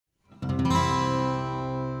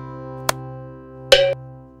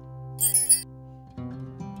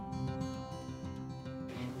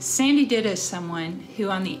Sandy did as someone who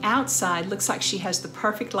on the outside looks like she has the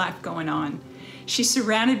perfect life going on. She's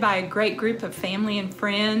surrounded by a great group of family and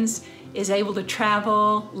friends, is able to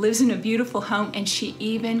travel, lives in a beautiful home, and she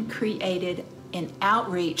even created an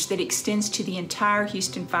outreach that extends to the entire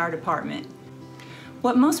Houston Fire Department.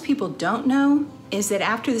 What most people don't know is that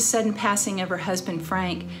after the sudden passing of her husband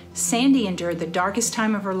Frank, Sandy endured the darkest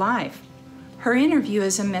time of her life. Her interview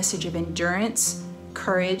is a message of endurance,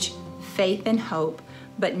 courage, faith, and hope,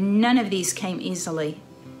 but none of these came easily.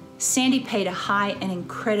 Sandy paid a high and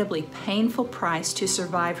incredibly painful price to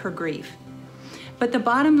survive her grief. But the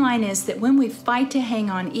bottom line is that when we fight to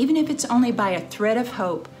hang on, even if it's only by a thread of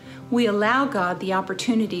hope, we allow God the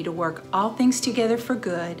opportunity to work all things together for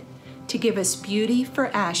good, to give us beauty for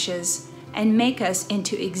ashes, and make us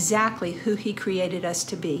into exactly who He created us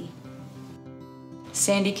to be.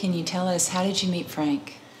 Sandy, can you tell us, how did you meet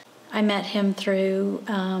Frank? I met him through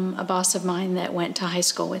a boss of mine that went to high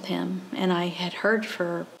school with him, and I had heard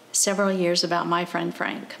for several years about my friend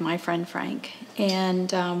Frank.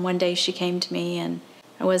 And one day she came to me, and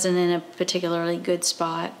I wasn't in a particularly good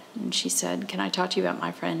spot, and she said, "Can I talk to you about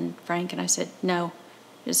my friend Frank?" And I said, "No,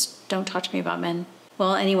 just don't talk to me about men."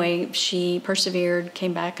 Well, anyway, she persevered,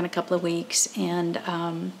 came back in a couple of weeks,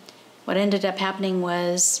 and what ended up happening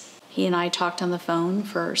was he and I talked on the phone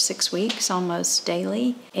for 6 weeks, almost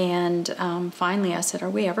daily. And finally I said, "Are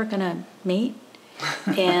we ever going to meet?"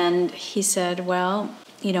 And he said, "Well,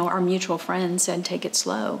 you know, our mutual friend said take it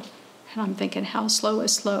slow." And I'm thinking, how slow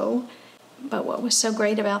is slow? But what was so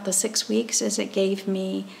great about the 6 weeks is it gave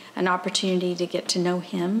me an opportunity to get to know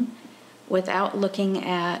him without looking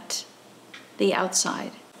at the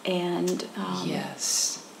outside and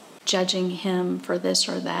Yes. judging him for this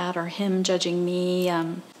or that, or him judging me.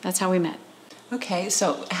 That's how we met. Okay,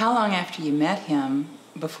 so how long after you met him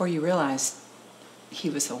before you realized he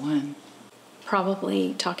was the one?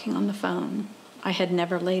 Probably talking on the phone. I had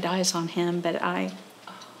never laid eyes on him, but I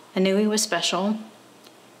knew he was special.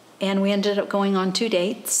 And we ended up going on 2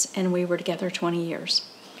 dates, and we were together 20 years.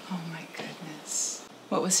 Oh my goodness.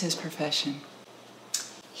 What was his profession?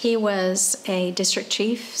 He was a district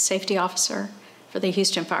chief safety officer for the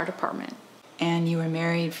Houston Fire Department. And you were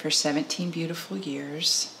married for 17 beautiful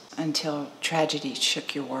years until tragedy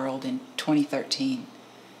shook your world in 2013.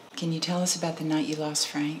 Can you tell us about the night you lost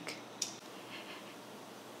Frank?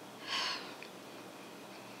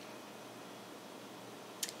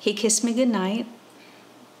 He kissed me goodnight.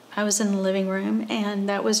 I was in the living room, and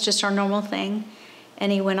that was just our normal thing.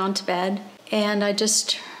 And he went on to bed. And I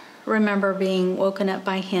just remember being woken up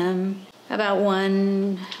by him about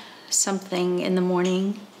 1-something in the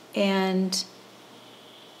morning, and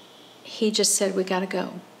he just said, "We gotta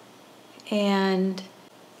go." And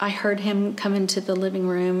I heard him come into the living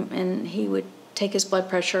room, and he would take his blood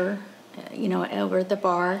pressure, you know, over at the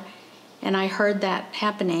bar. And I heard that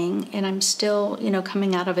happening, and I'm still, you know,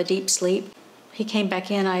 coming out of a deep sleep. He came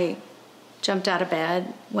back in, I jumped out of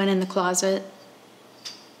bed, went in the closet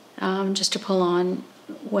just to pull on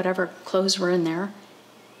whatever clothes were in there.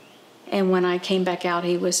 And when I came back out,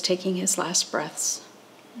 he was taking his last breaths.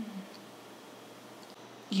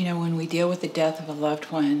 You know, when we deal with the death of a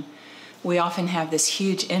loved one, we often have this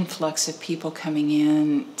huge influx of people coming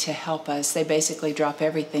in to help us. They basically drop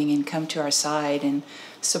everything and come to our side and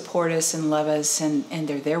support us and love us, and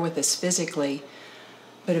they're there with us physically.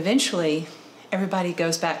 But eventually, everybody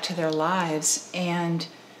goes back to their lives, and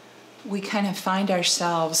we kind of find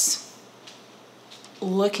ourselves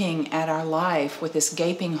looking at our life with this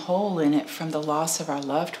gaping hole in it from the loss of our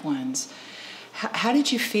loved ones. How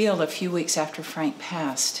did you feel a few weeks after Frank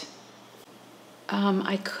passed?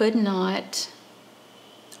 I could not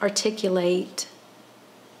articulate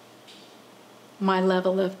my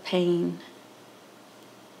level of pain.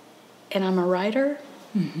 And I'm a writer.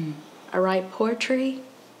 Mm-hmm. I write poetry.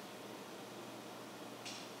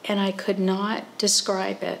 And I could not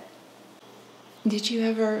describe it. Did you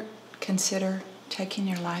ever consider taking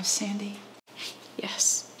your life, Sandy?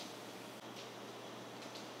 Yes.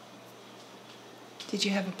 Did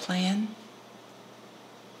you have a plan?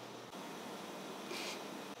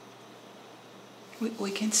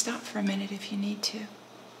 We can stop for a minute if you need to.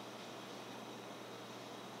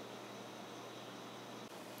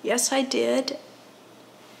 Yes, I did.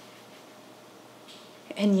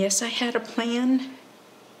 And yes, I had a plan.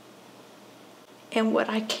 And what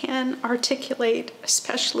I can articulate,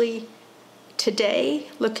 especially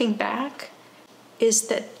today, looking back, is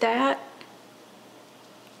that that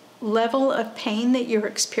level of pain that you're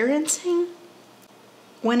experiencing,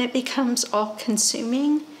 when it becomes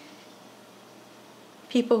all-consuming,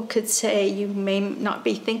 people could say you may not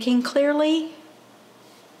be thinking clearly.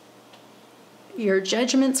 your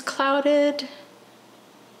judgment's clouded.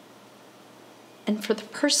 And for the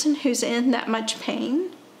person who's in that much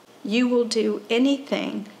pain, you will do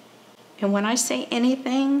anything. And when I say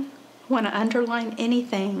anything, I want to underline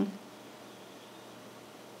anything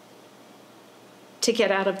to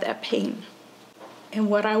get out of that pain. And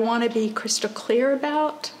what I want to be crystal clear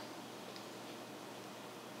about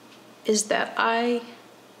is that I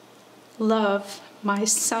love my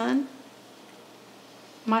son,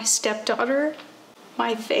 my stepdaughter,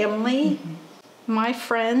 my family, my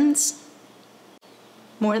friends,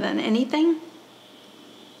 more than anything.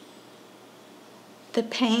 The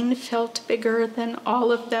pain felt bigger than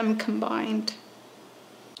all of them combined.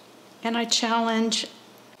 And I challenge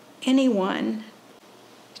anyone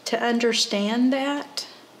to understand that,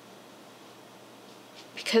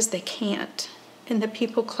 because they can't. And the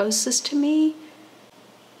people closest to me,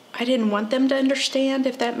 I didn't want them to understand,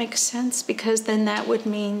 if that makes sense, because then that would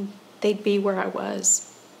mean they'd be where I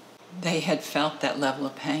was. They had felt that level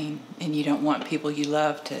of pain, and you don't want people you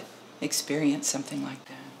love to experience something like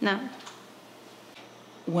that. No.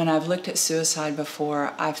 When I've looked at suicide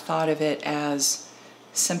before, I've thought of it as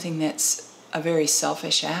something that's a very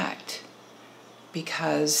selfish act,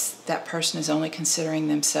 because that person is only considering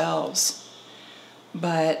themselves.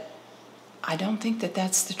 But I don't think that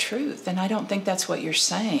that's the truth, and I don't think that's what you're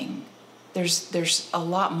saying. There's a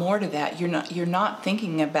lot more to that. You're not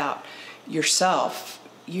thinking about yourself.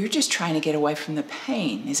 You're just trying to get away from the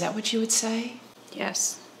pain. Is that what you would say?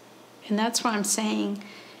 Yes. And that's why I'm saying,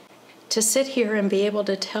 to sit here and be able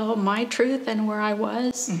to tell my truth and where I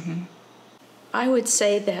was, I would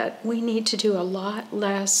say that we need to do a lot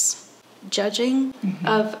less judging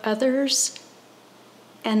of others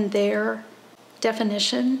and their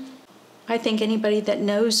definition. I think anybody that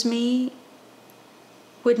knows me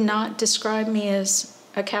would not describe me as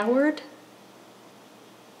a coward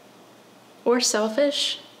or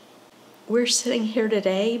selfish. We're sitting here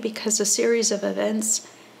today because a series of events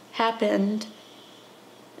happened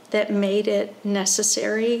that made it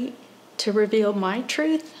necessary to reveal my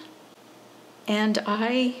truth. And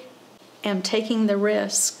I am taking the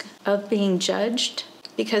risk of being judged,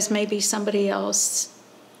 because maybe somebody else,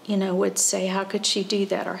 would say, how could she do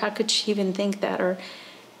that? Or how could she even think that? Or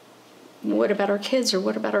what about our kids? Or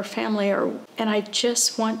what about our family? And I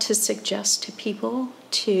just want to suggest to people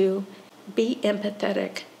to be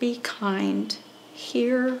empathetic, be kind,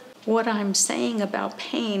 hear what I'm saying about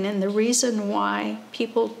pain. And the reason why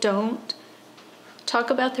people don't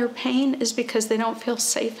talk about their pain is because they don't feel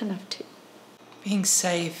safe enough to. Being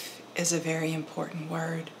safe is a very important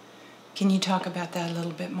word. Can you talk about that a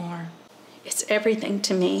little bit more? It's everything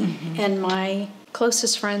to me. And my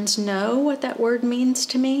closest friends know what that word means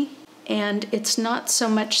to me. And it's not so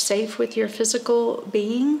much safe with your physical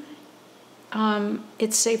being.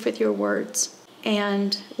 It's safe with your words.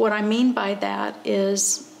 And what I mean by that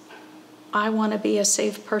is, I want to be a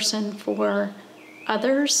safe person for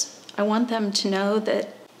others. I want them to know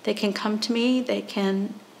that they can come to me, they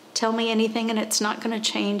can tell me anything, and it's not going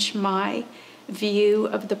to change my view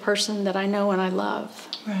of the person that I know and I love.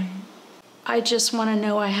 Right. I just want to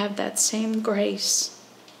know I have that same grace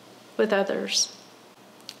with others.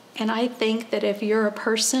 And I think that if you're a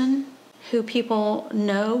person who people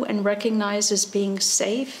know and recognize as being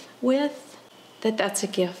safe with, that's a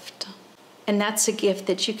gift. And that's a gift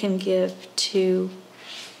that you can give to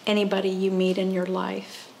anybody you meet in your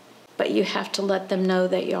life. But you have to let them know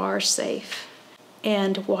that you are safe.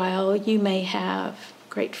 And while you may have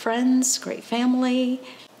great friends, great family,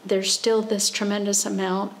 there's still this tremendous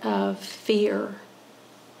amount of fear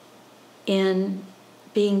in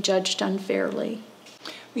being judged unfairly.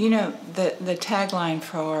 The tagline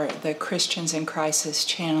for the Christians in Crisis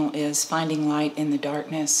channel is finding light in the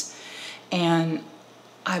darkness. And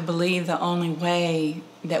I believe the only way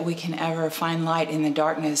that we can ever find light in the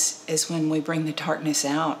darkness is when we bring the darkness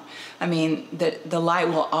out. I mean, the light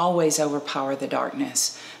will always overpower the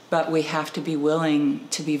darkness, but we have to be willing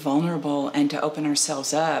to be vulnerable and to open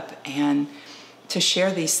ourselves up and to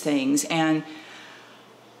share these things. And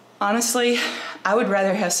honestly, I would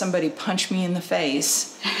rather have somebody punch me in the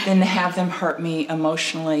face than to have them hurt me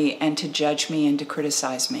emotionally and to judge me and to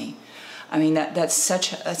criticize me. I mean, that's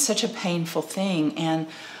such a painful thing, and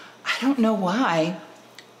I don't know why.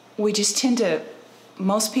 We just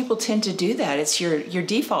most people tend to do that. It's your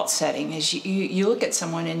default setting is you look at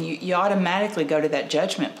someone and you automatically go to that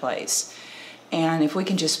judgment place. And if we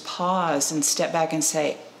can just pause and step back and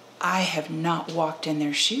say, I have not walked in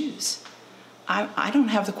their shoes. I don't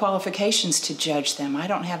have the qualifications to judge them. I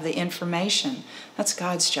don't have the information. That's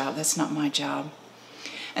God's job. That's not my job.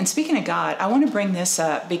 And speaking of God, I want to bring this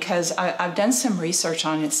up because I've done some research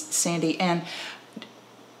on it, Sandy, and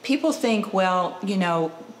people think, well, you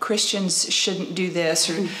know, Christians shouldn't do this.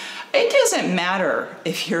 Or, it doesn't matter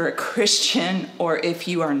if you're a Christian or if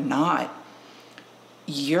you are not.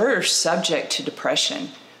 You're subject to depression.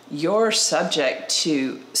 You're subject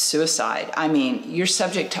to suicide. I mean, you're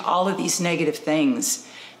subject to all of these negative things,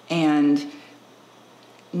 and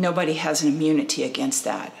nobody has an immunity against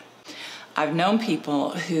that. I've known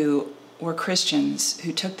people who were Christians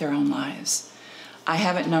who took their own lives. I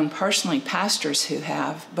haven't known personally pastors who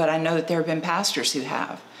have, but I know that there have been pastors who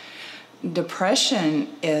have. Depression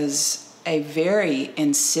is a very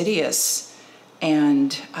insidious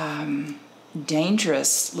and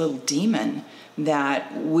dangerous little demon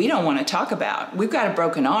that we don't want to talk about. We've got a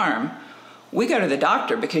broken arm. We go to the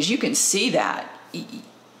doctor because you can see that.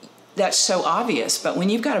 That's so obvious. But when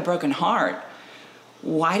you've got a broken heart,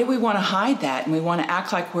 why do we want to hide that and we want to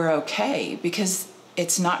act like we're okay? Because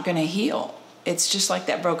it's not going to heal. It's just like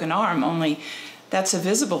that broken arm, only that's a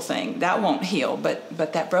visible thing. That won't heal. But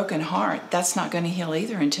that broken heart, that's not going to heal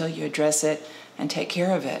either until you address it and take care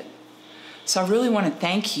of it. So I really want to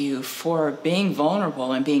thank you for being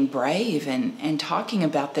vulnerable and being brave and talking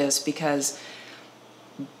about this, because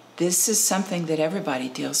this is something that everybody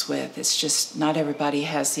deals with. It's just not everybody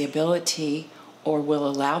has the ability or will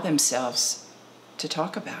allow themselves to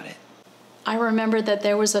talk about it. I remember that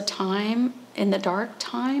there was a time, in the dark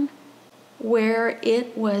time, where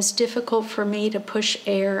it was difficult for me to push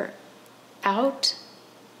air out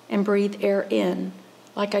and breathe air in.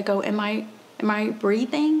 Like I go, am I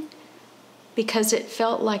breathing? Because it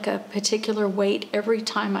felt like a particular weight every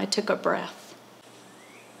time I took a breath.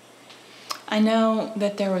 I know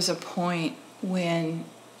that there was a point when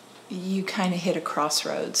you kind of hit a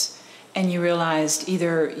crossroads and you realized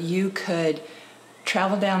either you could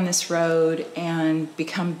travel down this road and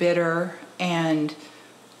become bitter and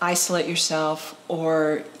isolate yourself,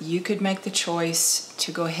 or you could make the choice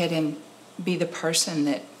to go ahead and be the person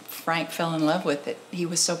that Frank fell in love with, that he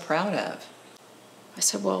was so proud of. I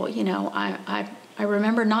said, well, you know, I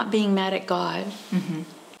remember not being mad at God,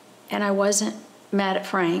 and I wasn't mad at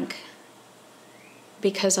Frank,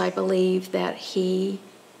 because I believe that he,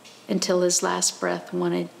 until his last breath,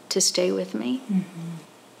 wanted to stay with me.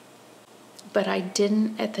 But I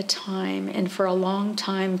didn't at the time, and for a long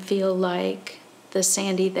time, feel like the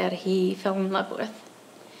Sandy that he fell in love with.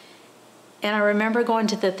 And I remember going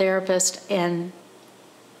to the therapist, and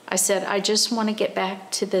I said, I just want to get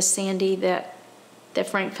back to the Sandy that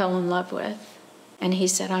Frank fell in love with. And he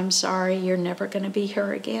said, I'm sorry, you're never going to be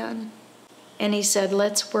her again. And he said,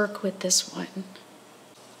 let's work with this one.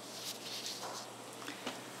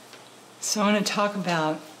 So I want to talk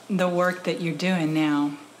about the work that you're doing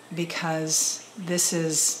now, because this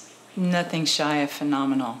is nothing shy of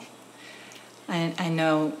phenomenal. I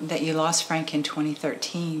know that you lost Frank in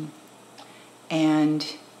 2013,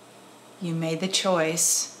 and you made the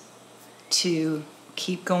choice to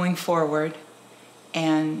keep going forward,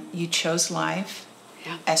 and you chose life,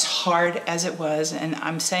 as hard as it was. And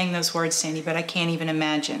I'm saying those words, Sandy, but I can't even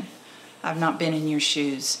imagine. I've not been in your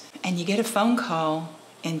shoes. And you get a phone call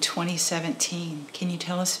in 2017. Can you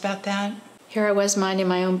tell us about that? Here I was minding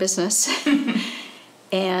my own business.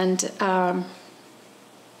 And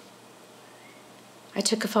I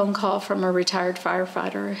took a phone call from a retired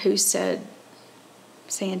firefighter who said,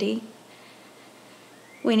 Sandy,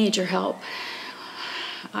 we need your help.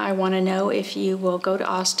 I want to know if you will go to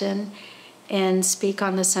Austin and speak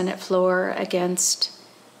on the Senate floor against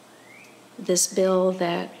this bill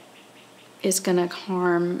that is going to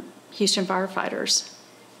harm Houston firefighters,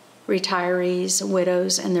 retirees,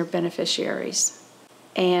 widows, and their beneficiaries.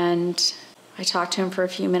 And I talked to him for a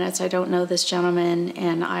few minutes. I don't know this gentleman,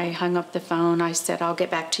 and I hung up the phone. I said, I'll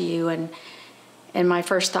get back to you. And my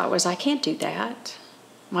first thought was, I can't do that.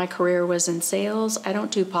 My career was in sales. I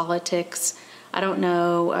don't do politics. I don't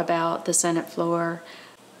know about the Senate floor.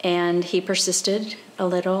 And he persisted a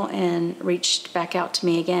little and reached back out to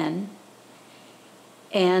me again.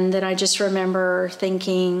 And then I just remember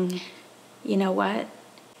thinking, you know what?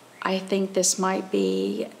 I think this might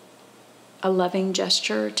be a loving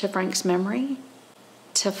gesture to Frank's memory,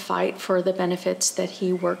 to fight for the benefits that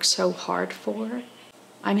he worked so hard for.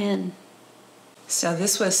 I'm in. So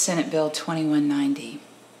this was Senate Bill 2190,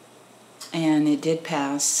 and it did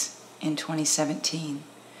pass in 2017.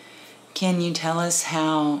 Can you tell us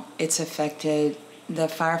how it's affected the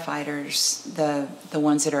firefighters, the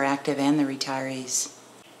ones that are active and the retirees?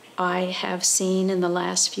 I have seen in the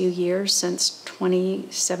last few years, since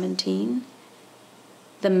 2017,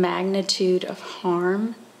 the magnitude of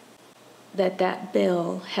harm that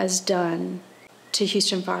bill has done to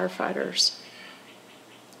Houston firefighters,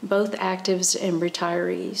 both actives and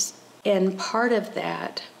retirees. And part of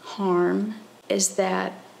that harm is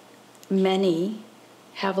that many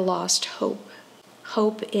have lost hope.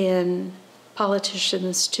 Hope in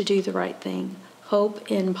politicians to do the right thing.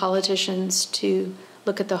 Hope in politicians to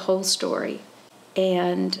look at the whole story.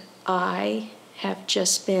 And I have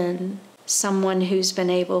just been someone who's been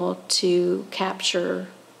able to capture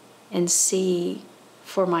and see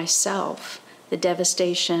for myself the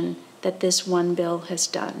devastation that this one bill has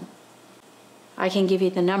done. I can give you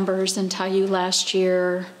the numbers and tell you last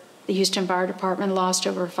year the Houston Fire Department lost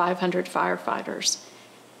over 500 firefighters.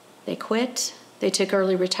 They quit, they took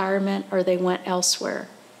early retirement, or they went elsewhere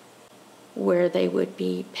where they would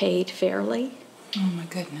be paid fairly. Oh my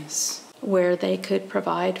goodness. Where they could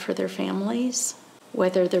provide for their families,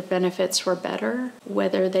 whether their benefits were better,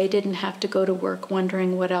 whether they didn't have to go to work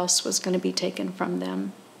wondering what else was going to be taken from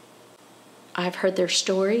them. I've heard their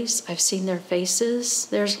stories, I've seen their faces,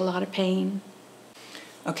 there's a lot of pain.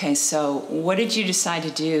 Okay, so what did you decide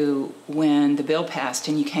to do when the bill passed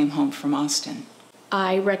and you came home from Austin?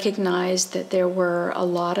 I recognized that there were a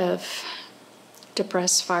lot of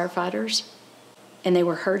depressed firefighters, and they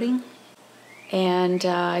were hurting. And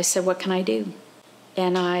I said, what can I do?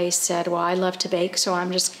 And I said, well, I love to bake, so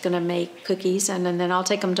I'm just going to make cookies, and then I'll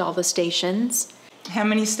take them to all the stations. How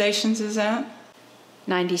many stations is that?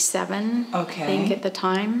 97, okay. I think, at the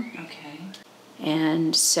time. Okay.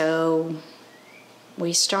 And so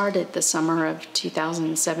we started the summer of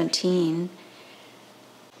 2017.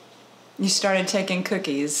 You started taking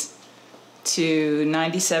cookies to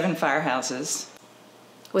 97 firehouses.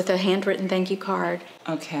 With a handwritten thank you card.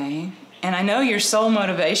 Okay. And I know your sole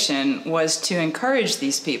motivation was to encourage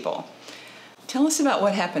these people. Tell us about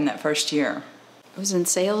what happened that first year. I was in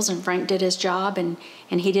sales, and Frank did his job, and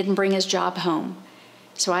he didn't bring his job home.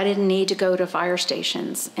 So I didn't need to go to fire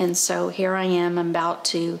stations. And so here I am, I'm about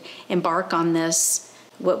to embark on this,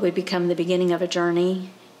 what would become the beginning of a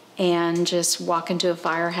journey, and just walk into a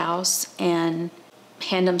firehouse and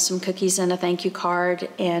hand them some cookies and a thank you card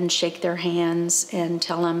and shake their hands and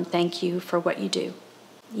tell them thank you for what you do.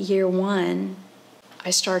 Year one, I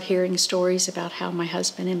start hearing stories about how my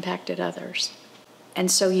husband impacted others.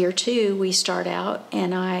 And so year two, we start out,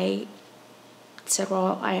 and I said,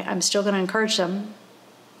 well, I'm still going to encourage them.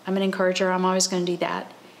 I'm an encourager. I'm always going to do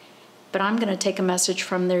that. But I'm going to take a message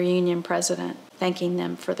from their union president, thanking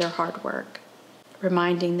them for their hard work,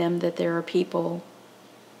 reminding them that there are people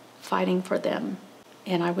fighting for them.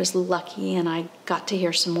 And I was lucky, and I got to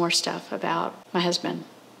hear some more stuff about my husband.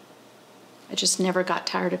 I just never got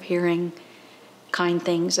tired of hearing kind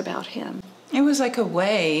things about him. It was like a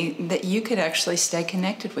way that you could actually stay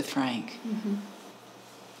connected with Frank. Mm-hmm.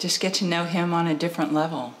 Just get to know him on a different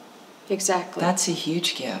level. Exactly. That's a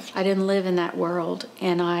huge gift. I didn't live in that world,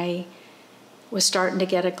 and I was starting to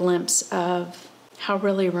get a glimpse of how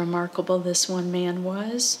really remarkable this one man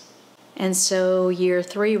was. And so year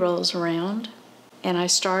three rolls around, and I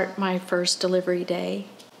start my first delivery day,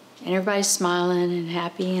 and everybody's smiling and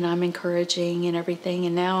happy, and I'm encouraging and everything.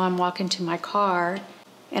 And now I'm walking to my car,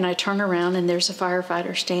 and I turn around, and there's a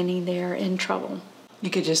firefighter standing there in trouble. You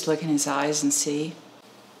could just look in his eyes and see.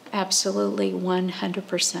 Absolutely,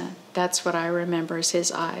 100%. That's what I remember is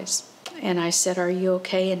his eyes. And I said, are you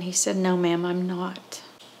okay? And he said, no, ma'am, I'm not.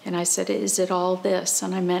 And I said, is it all this?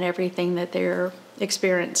 And I meant everything that they're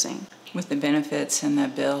experiencing. With the benefits and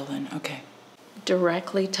that bill, and okay.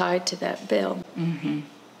 Directly tied to that bill. Mm-hmm.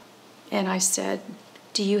 And I said,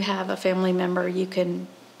 do you have a family member you can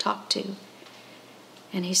talk to?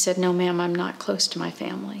 And he said, no, ma'am, I'm not close to my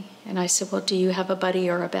family. And I said, well, do you have a buddy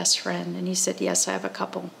or a best friend? And he said, yes, I have a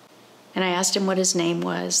couple. And I asked him what his name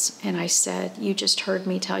was, and I said, you just heard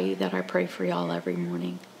me tell you that I pray for y'all every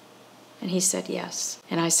morning. And he said, yes.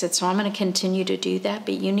 And I said, so I'm going to continue to do that,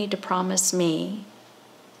 but you need to promise me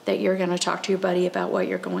that you're going to talk to your buddy about what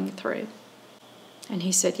you're going through. And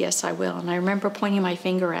he said, yes, I will. And I remember pointing my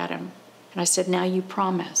finger at him, and I said, now you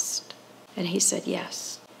promised. And he said,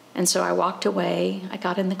 yes. And so I walked away. I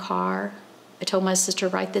got in the car. I told my sister,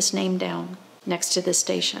 write this name down next to this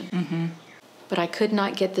station. Mm-hmm. But I could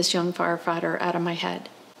not get this young firefighter out of my head.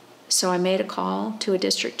 So I made a call to a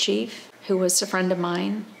district chief who was a friend of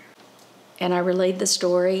mine, and I relayed the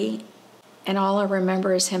story, and all I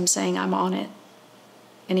remember is him saying, I'm on it.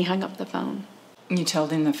 And he hung up the phone. You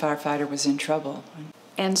told him the firefighter was in trouble.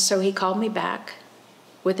 And so he called me back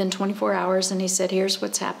within 24 hours, and he said, here's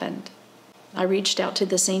what's happened. I reached out to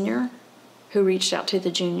the senior, who reached out to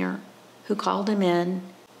the junior, who called him in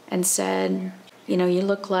and said, you know, you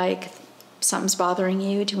look like something's bothering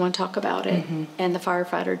you. Do you want to talk about it? Mm-hmm. And the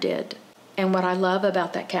firefighter did. And what I love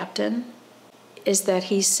about that captain is that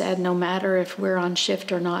he said, no matter if we're on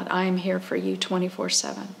shift or not, I'm here for you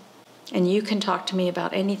 24/7. And you can talk to me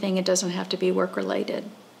about anything. It doesn't have to be work-related.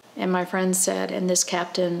 And my friend said, and this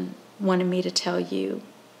captain wanted me to tell you,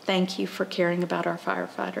 thank you for caring about our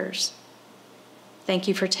firefighters. Thank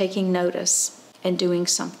you for taking notice and doing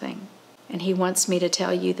something. And he wants me to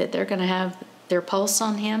tell you that they're going to have their pulse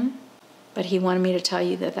on him, but he wanted me to tell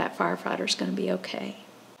you that that firefighter's going to be okay.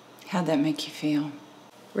 How'd that make you feel?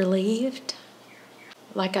 Relieved.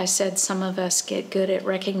 Like I said, some of us get good at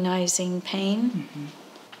recognizing pain. Mm-hmm.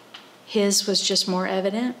 His was just more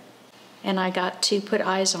evident, and I got to put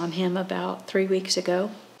eyes on him about 3 weeks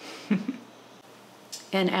ago.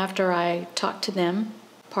 And after I talked to them,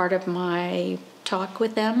 part of my talk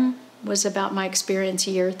with them was about my experience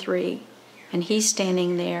year 3, and he's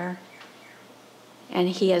standing there, and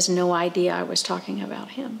he has no idea I was talking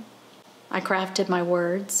about him. I crafted my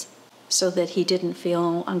words so that he didn't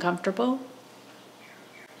feel uncomfortable.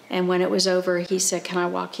 And when it was over, he said, "Can I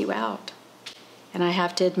walk you out?" And I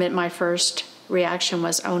have to admit, my first reaction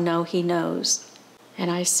was, oh no, he knows.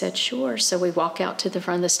 And I said, sure. So we walk out to the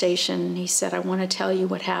front of the station, and he said, I want to tell you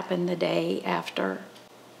what happened the day after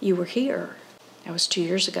you were here. That was 2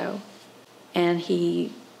 years ago. And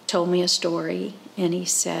he told me a story, and he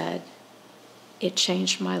said, it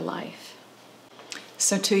changed my life.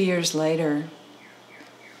 So 2 years later,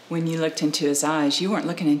 when you looked into his eyes, you weren't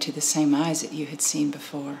looking into the same eyes that you had seen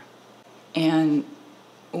before. And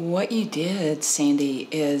what you did, Sandy,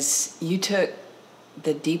 is you took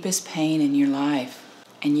the deepest pain in your life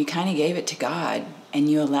and you kind of gave it to God, and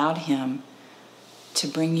you allowed him to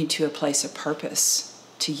bring you to a place of purpose,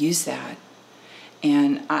 to use that.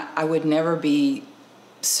 And I would never be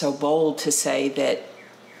so bold to say that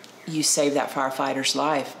you saved that firefighter's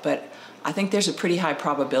life, but I think there's a pretty high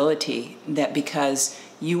probability that because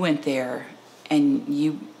you went there and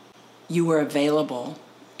you were available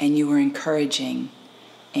and you were encouraging,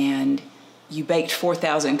 and you baked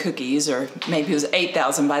 4,000 cookies, or maybe it was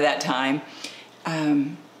 8,000 by that time,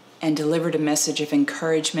 and delivered a message of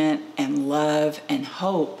encouragement and love and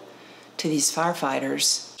hope to these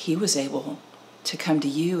firefighters, he was able to come to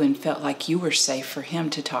you and felt like you were safe for him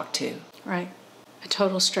to talk to. Right. A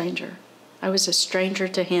total stranger. I was a stranger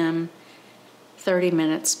to him 30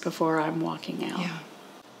 minutes before I'm walking out. Yeah.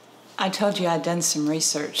 I told you I'd done some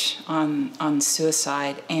research on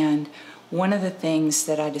suicide, and one of the things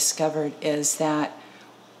that I discovered is that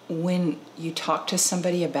when you talk to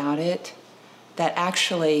somebody about it, that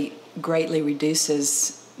actually greatly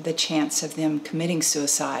reduces the chance of them committing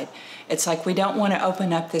suicide. It's like we don't want to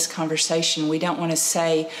open up this conversation. We don't want to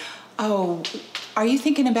say, oh, are you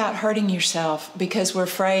thinking about hurting yourself? Because we're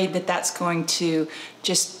afraid that that's going to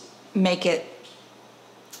just make it,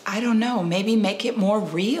 I don't know, maybe make it more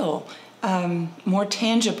real, more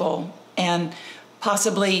tangible, and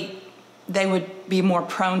possibly they would be more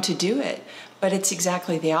prone to do it. But it's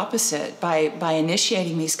exactly the opposite by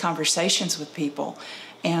initiating these conversations with people.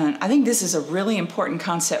 And I think this is a really important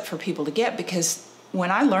concept for people to get, because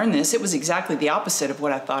when I learned this, it was exactly the opposite of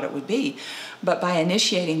what I thought it would be. But by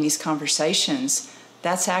initiating these conversations,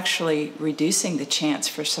 that's actually reducing the chance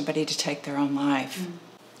for somebody to take their own life.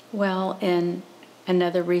 Well, and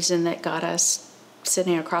another reason that got us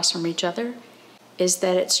sitting across from each other is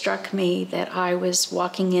that it struck me that I was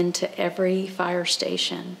walking into every fire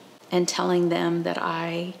station and telling them that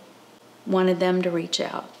I wanted them to reach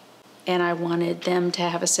out, and I wanted them to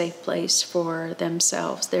have a safe place for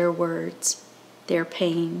themselves, their words, their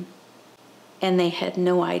pain. And they had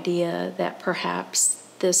no idea that perhaps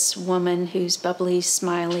this woman who's bubbly,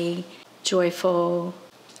 smiley, joyful,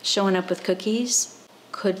 showing up with cookies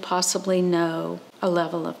could possibly know a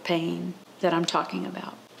level of pain that I'm talking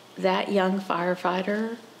about. That young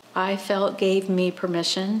firefighter, I felt, gave me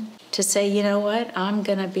permission to say, you know what, I'm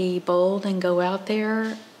going to be bold and go out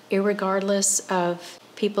there irregardless of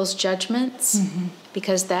people's judgments,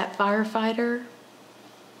 because that firefighter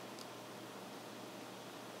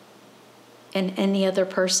and any other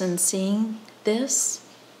person seeing this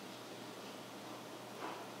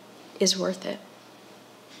is worth it.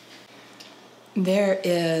 There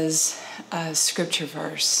is a scripture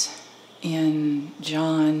verse in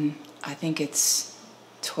John, I think it's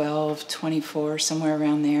 12:24, somewhere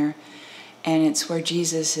around there, and it's where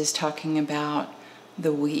Jesus is talking about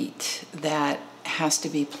the wheat that has to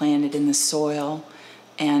be planted in the soil,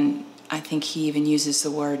 and I think he even uses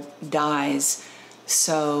the word dies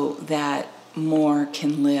so that more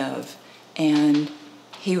can live. And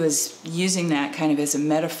he was using that kind of as a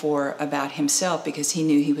metaphor about himself, because he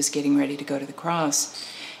knew he was getting ready to go to the cross.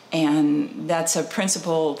 And that's a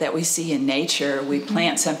principle that we see in nature. We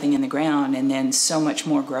plant something in the ground and then so much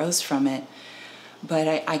more grows from it. But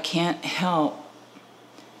I can't help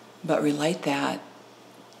but relate that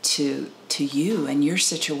to you and your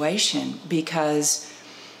situation, because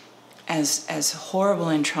as horrible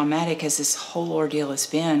and traumatic as this whole ordeal has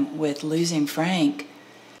been with losing Frank,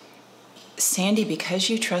 Sandy, because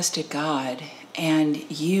you trusted God and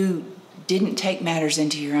you didn't take matters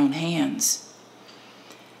into your own hands,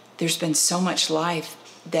 there's been so much life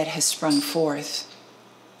that has sprung forth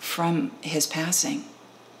from his passing.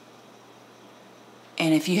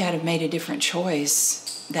 And if you had have made a different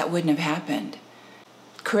choice, that wouldn't have happened.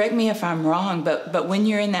 Correct me if I'm wrong, but when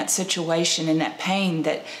you're in that situation, in that pain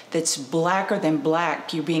that's blacker than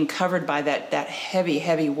black, you're being covered by that heavy,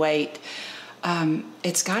 heavy weight,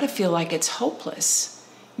 it's got to feel like it's hopeless,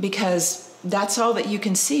 because that's all that you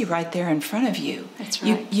can see right there in front of you. That's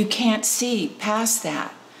right. You can't see past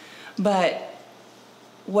that. But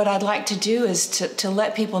what I'd like to do is to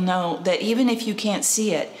let people know that even if you can't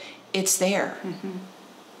see it, it's there. Mm-hmm.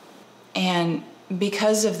 And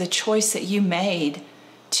because of the choice that you made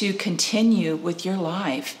to continue with your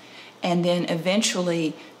life, and then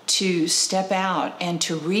eventually to step out and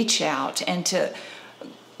to reach out and to...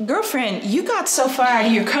 Girlfriend, you got so far out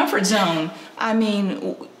of your comfort zone. I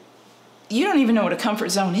mean, you don't even know what a comfort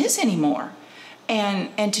zone is anymore.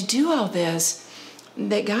 And to do all this,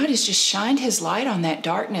 that God has just shined his light on that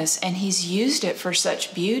darkness, and he's used it for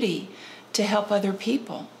such beauty to help other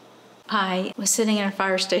people. I was sitting in a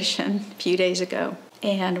fire station a few days ago,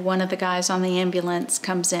 and one of the guys on the ambulance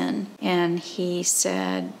comes in, and he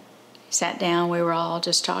sat down, we were all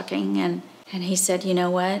just talking, and he said, you know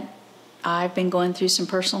what, I've been going through some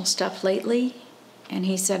personal stuff lately, and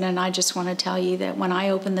he said, and I just want to tell you that when I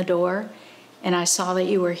opened the door and I saw that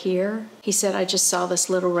you were here, he said, I just saw this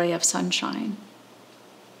little ray of sunshine.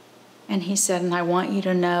 And he said, and I want you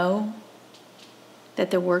to know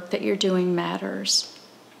that the work that you're doing matters.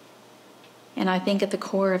 And I think at the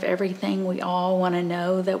core of everything, we all want to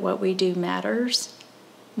know that what we do matters.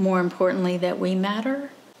 More importantly, that we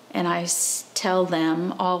matter. And I tell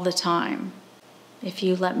them all the time, if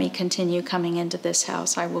you let me continue coming into this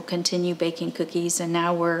house, I will continue baking cookies. And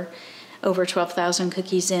now we're over 12,000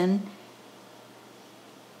 cookies in.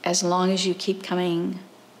 As long as you keep coming,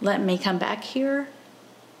 let me come back here,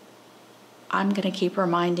 I'm going to keep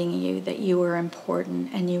reminding you that you are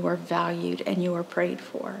important and you are valued and you are prayed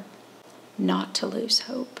for. Not to lose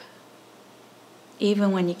hope.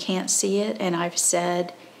 Even when you can't see it, and I've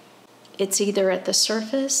said it's either at the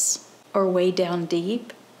surface or way down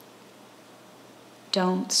deep,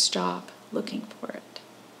 don't stop looking for it.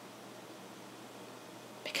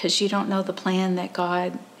 Because you don't know the plan that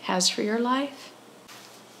God has for your life.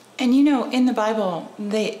 And you know, in the Bible,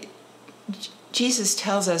 Jesus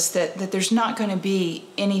tells us that there's not going to be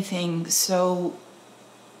anything so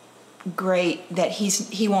great that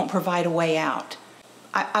he won't provide a way out.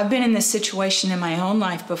 I've been in this situation in my own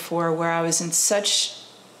life before where I was in such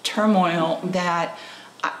turmoil that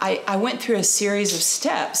I went through a series of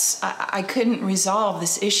steps. I couldn't resolve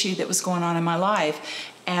this issue that was going on in my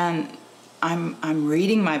life, and I'm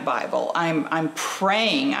reading my Bible. I'm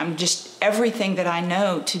praying. I'm just everything that I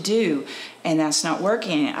know to do, and that's not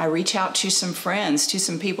working. I reach out to some friends, to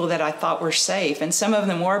some people that I thought were safe, and some of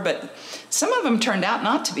them were, but some of them turned out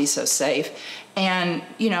not to be so safe. And,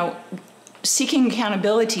 you know, seeking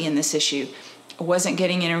accountability in this issue wasn't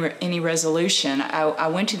getting any resolution. I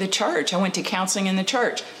went to the church. I went to counseling in the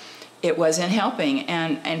church. It wasn't helping.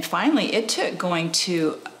 And finally, it took going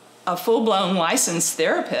to a full-blown licensed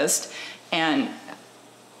therapist. And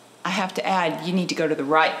I have to add, you need to go to the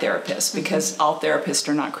right therapist, because all therapists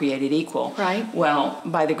are not created equal. Right. Well,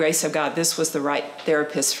 by the grace of God, this was the right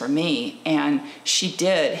therapist for me, and she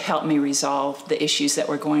did help me resolve the issues that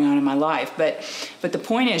were going on in my life. But the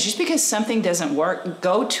point is, just because something doesn't work,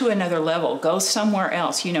 go to another level, go somewhere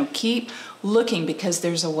else. You know, keep looking, because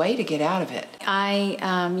there's a way to get out of it.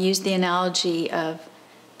 I use the analogy of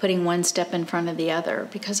putting one step in front of the other,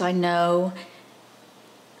 because I know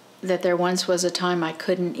that there once was a time I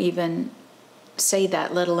couldn't even say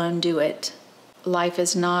that, let alone do it. Life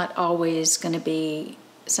is not always going to be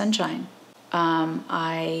sunshine.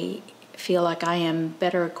 I feel like I am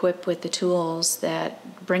better equipped with the tools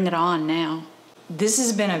that bring it on now. This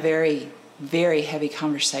has been a very, very heavy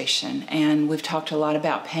conversation, and we've talked a lot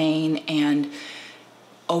about pain and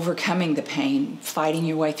overcoming the pain, fighting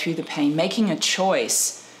your way through the pain, making a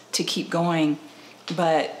choice to keep going.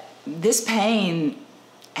 But this pain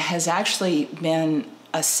has actually been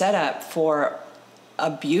a setup for a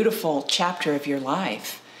beautiful chapter of your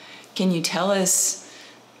life. Can you tell us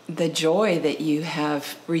the joy that you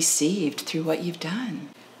have received through what you've done?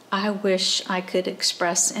 I wish I could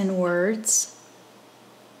express in words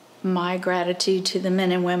my gratitude to the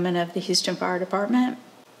men and women of the Houston Fire Department.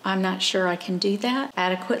 I'm not sure I can do that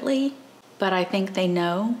adequately, but I think they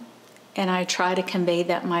know, and I try to convey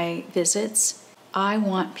that in my visits. I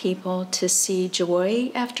want people to see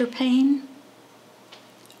joy after pain.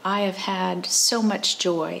 I have had so much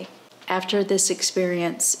joy after this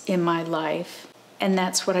experience in my life, and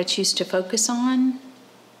that's what I choose to focus on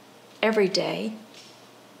every day.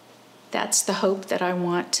 That's the hope that I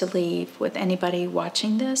want to leave with anybody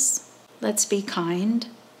watching this. Let's be kind.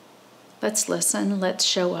 Let's listen. Let's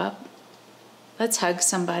show up. Let's hug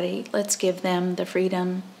somebody. Let's give them the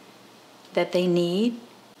freedom that they need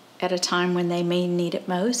at a time when they may need it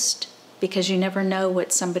most, because you never know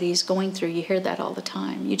what somebody's going through. You hear that all the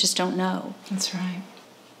time. You just don't know. That's right.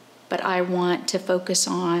 But I want to focus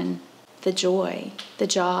on the joy, the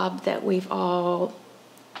job that we've all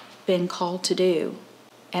been called to do.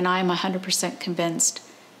 And I'm 100% convinced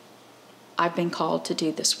I've been called to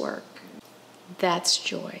do this work. That's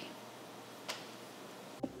joy.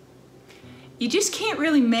 You just can't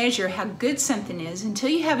really measure how good something is until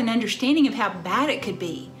you have an understanding of how bad it could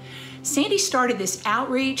be. Sandy started this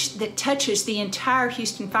outreach that touches the entire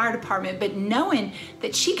Houston Fire Department, but knowing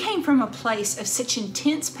that she came from a place of such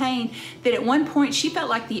intense pain that at one point she felt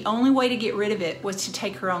like the only way to get rid of it was to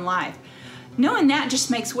take her own life. Knowing that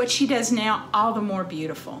just makes what she does now all the more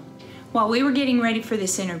beautiful. While we were getting ready for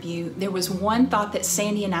this interview, there was one thought that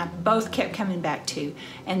Sandy and I both kept coming back to,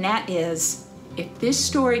 and that is, if this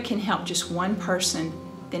story can help just one person,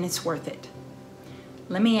 then it's worth it.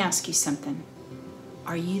 Let me ask you something.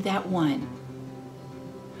 Are you that one?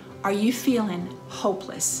 Are you feeling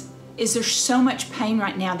hopeless? Is there so much pain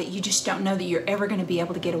right now that you just don't know that you're ever going to be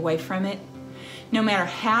able to get away from it? No matter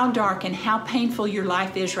how dark and how painful your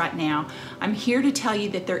life is right now, I'm here to tell you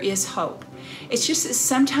that there is hope. It's just that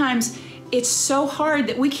sometimes it's so hard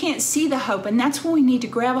that we can't see the hope, and that's when we need to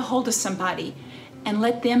grab a hold of somebody and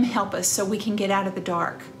let them help us so we can get out of the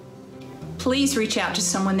dark. Please reach out to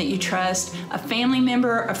someone that you trust, a family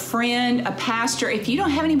member, a friend, a pastor. If you don't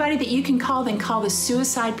have anybody that you can call, then call the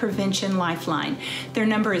Suicide Prevention Lifeline. Their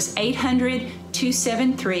number is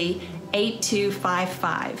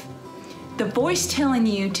 800-273-8255. The voice telling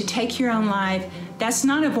you to take your own life, that's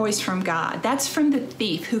not a voice from God. That's from the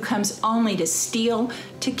thief who comes only to steal,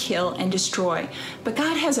 to kill, and destroy. But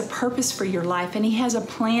God has a purpose for your life, and He has a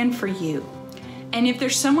plan for you. And if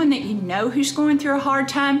there's someone that you know who's going through a hard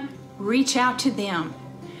time, reach out to them.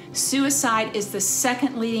 Suicide is the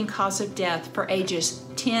second leading cause of death for ages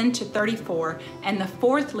 10 to 34, and the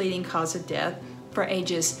fourth leading cause of death for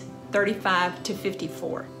ages 35 to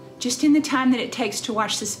 54. Just in the time that it takes to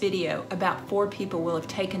watch this video, about 4 people will have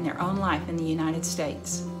taken their own life in the United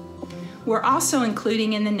States. We're also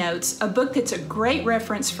including in the notes a book that's a great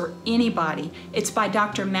reference for anybody. It's by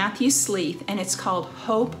Dr. Matthew Sleeth, and it's called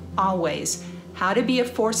Hope Always: How to Be a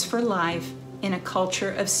Force for Life in a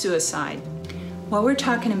Culture of Suicide. What we're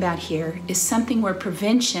talking about here is something where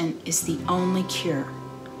prevention is the only cure.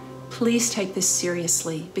 Please take this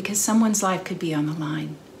seriously, because someone's life could be on the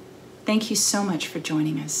line. Thank you so much for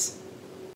joining us.